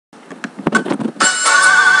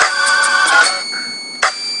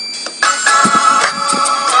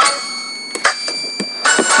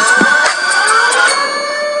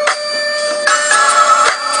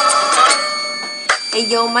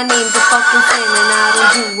my name's a fucking sin and I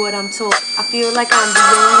don't do what I'm told. I feel like I'm the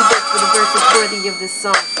only bitch with a verse that's worthy of this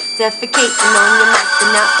song. Defecating on your mic but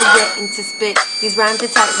not forgetting to spit. These rhymes are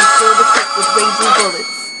tight and still the clip with raging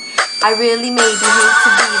bullets. I really maybe hate to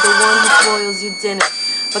be the one who spoils your dinner,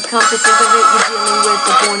 but come to think of it, you're dealing with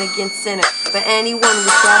a born-again sinner. But anyone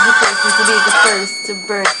would stab you first to be the first to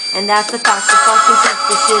burn, and that's a fact. The fucking test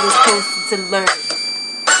this shit is posted to learn.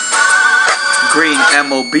 Green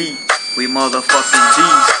M.O.B, we motherfucking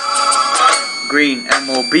G's. Green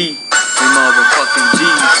M.O.B, we motherfucking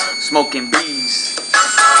G's. Smoking B's,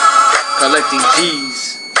 collecting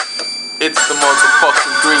G's. It's the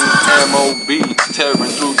motherfucking Green M.O.B,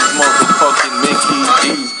 tearing through these motherfucking Mickey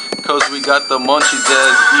G's. Cause we got the munchies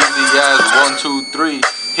as easy as 1, 2, 3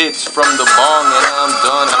 hits from the bong and I'm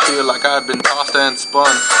done. I feel like I've been tossed and spun.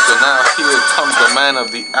 So now here comes the man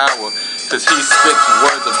of the hour, cause he spits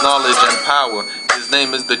words of knowledge and power. His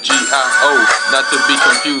name is the G.I.O, not to be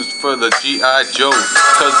confused for the G.I. Joe,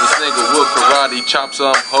 cause this nigga will karate chop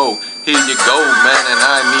some hoe. Here you go, man, and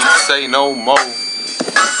I need to say no more.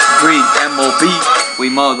 Green M.O.B, we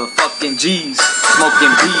motherfucking G's.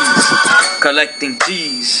 Smoking B's, collecting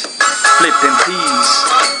G's. Flipping P's,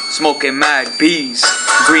 smoking mad B's.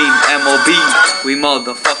 Green M.O.B, we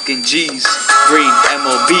motherfucking G's. Green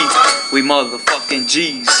M.O.B, we motherfucking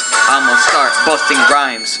G's. I'ma start busting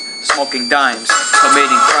rhymes, smoking dimes,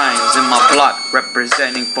 committing crimes in my block,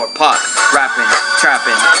 representing for Pac. Rapping,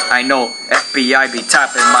 trapping, I know FBI be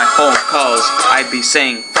tapping my phone calls. I be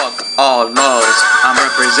saying fuck all laws. I'm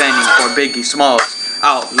representing for Biggie Smalls.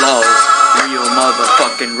 Outlaws, real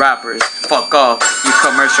motherfucking rappers. Fuck off, you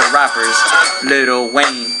commercial rappers. Lil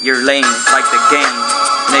Wayne, you're lame like the game.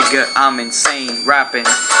 Nigga, I'm insane, rapping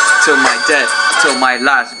till my death, till my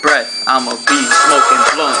last breath. I'ma be smoking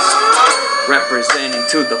blunts, representing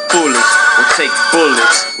to the fullest. We'll take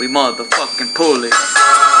bullets, we motherfucking pull it.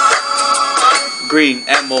 Green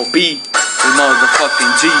M.O.B, we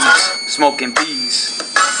motherfucking G's. Smoking B's.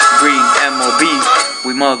 Green M.O.B,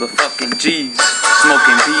 we motherfucking G's.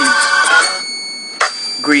 Smoking B's.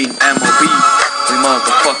 Green M.O.B, we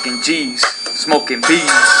motherfucking G's. Smoking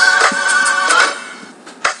B's.